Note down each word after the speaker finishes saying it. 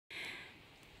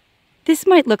This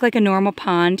might look like a normal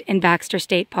pond in Baxter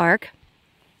State Park.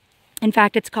 In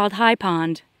fact, it's called High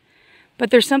Pond,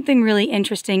 but there's something really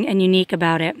interesting and unique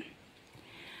about it.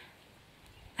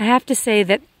 I have to say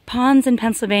that ponds in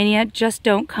Pennsylvania just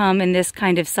don't come in this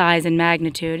kind of size and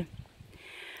magnitude.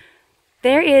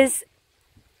 There is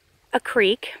a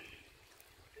creek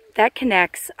that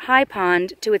connects High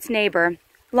Pond to its neighbor,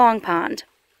 Long Pond.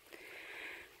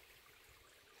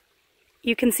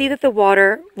 You can see that the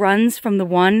water runs from the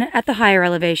one at the higher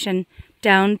elevation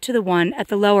down to the one at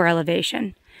the lower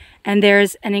elevation. And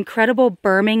there's an incredible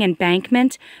berming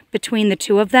embankment between the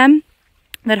two of them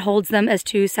that holds them as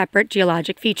two separate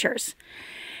geologic features.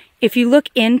 If you look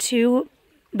into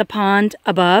the pond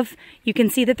above, you can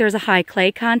see that there's a high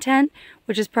clay content,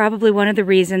 which is probably one of the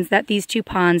reasons that these two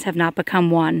ponds have not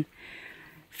become one.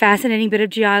 Fascinating bit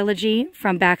of geology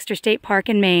from Baxter State Park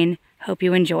in Maine. Hope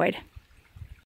you enjoyed.